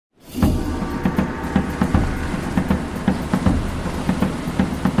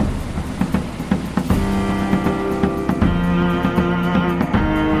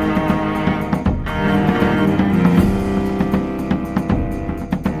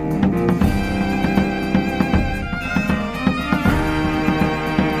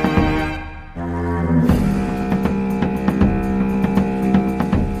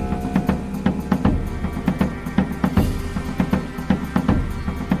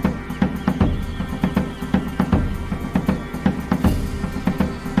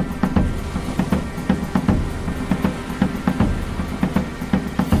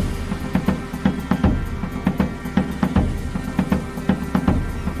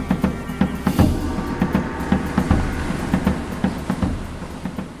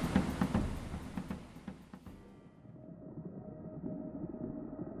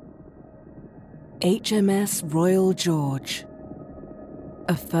HMS Royal George,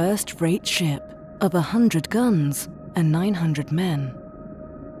 a first-rate ship of 100 guns and 900 men.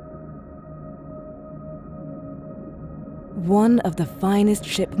 One of the finest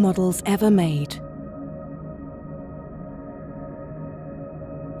ship models ever made.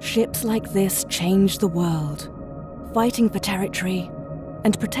 Ships like this changed the world, fighting for territory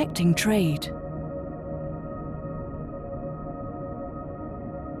and protecting trade.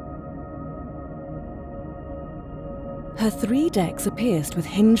 Her 3 decks are pierced with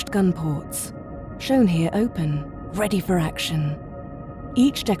hinged gun ports, shown here open, ready for action,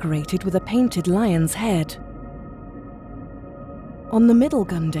 each decorated with a painted lion's head. On the middle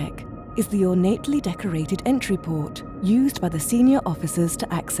gun deck is the ornately decorated entry port used by the senior officers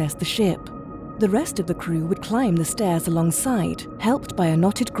to access the ship. The rest of the crew would climb the stairs alongside, helped by a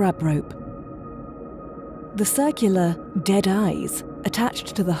knotted grab rope. The circular dead eyes,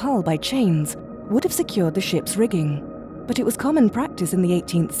 attached to the hull by chains, would have secured the ship's rigging, but it was common practice in the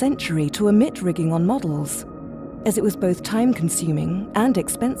 18th century to omit rigging on models, as it was both time-consuming and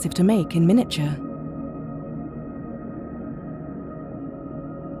expensive to make in miniature.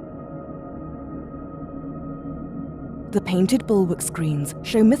 The painted bulwark screens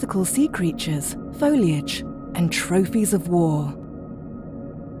show mythical sea creatures, foliage, and trophies of war.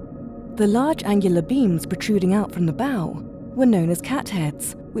 The large angular beams protruding out from the bow were known as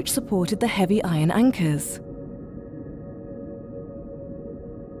catheads, which supported the heavy iron anchors.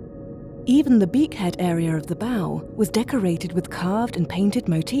 Even the beakhead area of the bow was decorated with carved and painted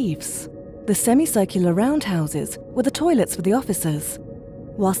motifs. The semicircular roundhouses were the toilets for the officers,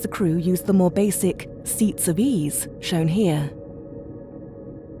 whilst the crew used the more basic seats of ease, shown here.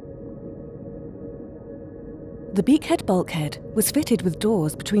 The beakhead bulkhead was fitted with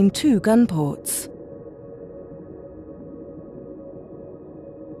doors between 2 gun ports.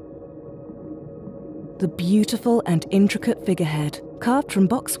 The beautiful and intricate figurehead, carved from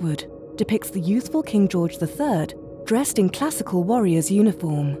boxwood, depicts the youthful King George III dressed in classical warrior's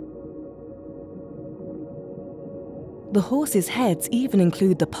uniform. The horses' heads even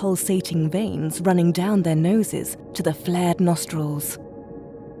include the pulsating veins running down their noses to the flared nostrils.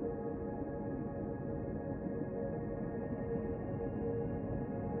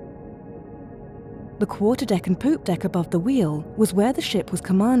 The quarterdeck and poop deck above the wheel was where the ship was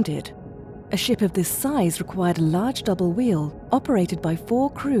commanded. A ship of this size required a large double wheel, operated by 4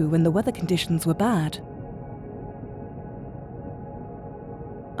 crew when the weather conditions were bad.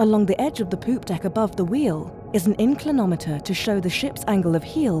 Along the edge of the poop deck above the wheel is an inclinometer to show the ship's angle of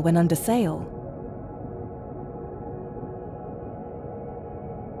heel when under sail.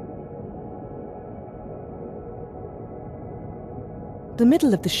 The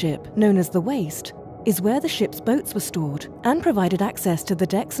middle of the ship, known as the waist, is where the ship's boats were stored and provided access to the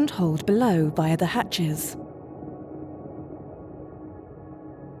decks and hold below via the hatches.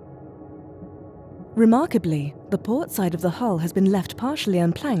 Remarkably, the port side of the hull has been left partially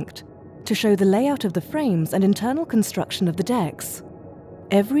unplanked to show the layout of the frames and internal construction of the decks.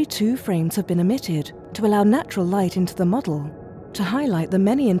 Every 2 frames have been omitted to allow natural light into the model, to highlight the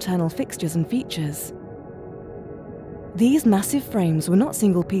many internal fixtures and features. These massive frames were not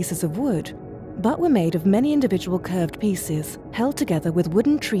single pieces of wood, but were made of many individual curved pieces held together with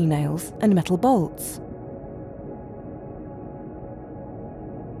wooden tree nails and metal bolts.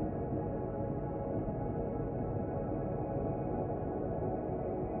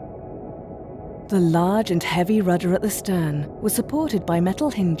 The large and heavy rudder at the stern was supported by metal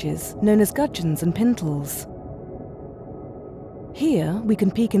hinges known as gudgeons and pintles. Here we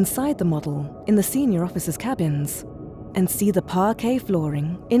can peek inside the model in the senior officers' cabins and see the parquet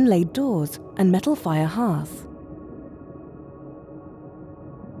flooring, inlaid doors, and metal fire hearth.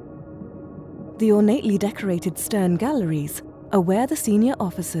 The ornately decorated stern galleries are where the senior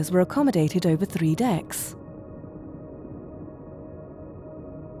officers were accommodated over 3 decks.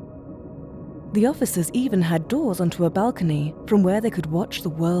 The officers even had doors onto a balcony from where they could watch the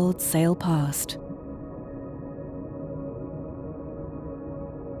world sail past.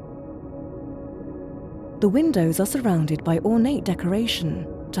 The windows are surrounded by ornate decoration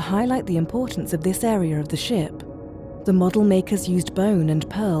to highlight the importance of this area of the ship. The model makers used bone and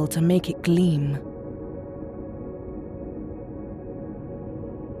pearl to make it gleam.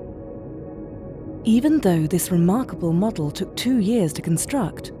 Even though this remarkable model took 2 years to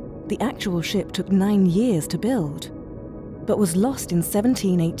construct, the actual ship took 9 years to build, but was lost in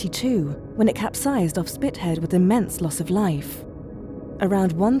 1782 when it capsized off Spithead with immense loss of life.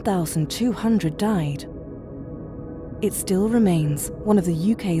 Around 1,200 died. It still remains one of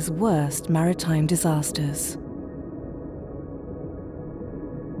the UK's worst maritime disasters.